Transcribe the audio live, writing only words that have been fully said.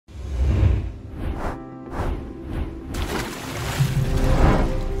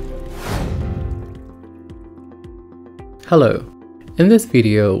Hello! In this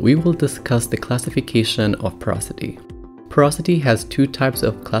video, we will discuss the classification of porosity. Porosity has two types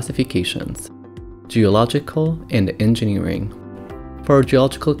of classifications, geological and engineering. For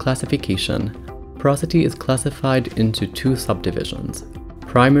geological classification, porosity is classified into two subdivisions,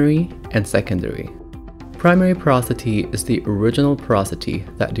 primary and secondary. Primary porosity is the original porosity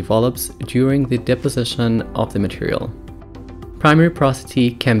that develops during the deposition of the material. Primary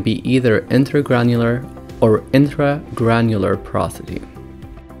porosity can be either intergranular or intragranular porosity.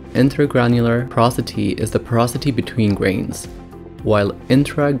 Intergranular porosity is the porosity between grains, while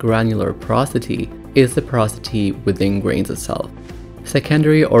intragranular porosity is the porosity within grains itself.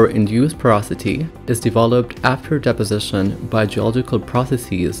 Secondary or induced porosity is developed after deposition by geological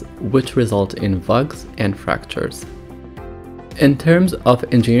processes which result in vugs and fractures. In terms of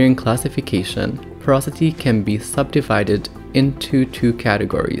engineering classification, porosity can be subdivided into two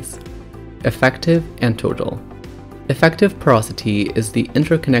categories: effective and total. Effective porosity is the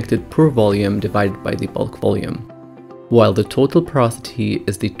interconnected pore volume divided by the bulk volume, while the total porosity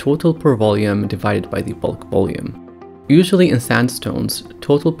is the total pore volume divided by the bulk volume. Usually in sandstones,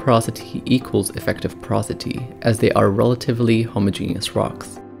 total porosity equals effective porosity as they are relatively homogeneous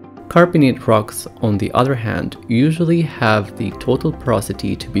rocks. Carbonate rocks, on the other hand, usually have the total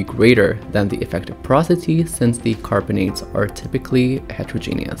porosity to be greater than the effective porosity since the carbonates are typically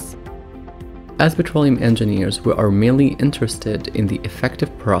heterogeneous. As petroleum engineers, we are mainly interested in the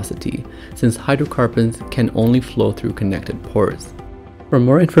effective porosity since hydrocarbons can only flow through connected pores. For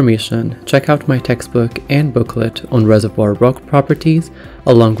more information, check out my textbook and booklet on reservoir rock properties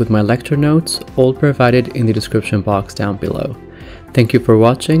along with my lecture notes, all provided in the description box down below. Thank you for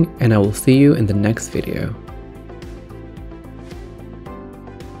watching, and I will see you in the next video.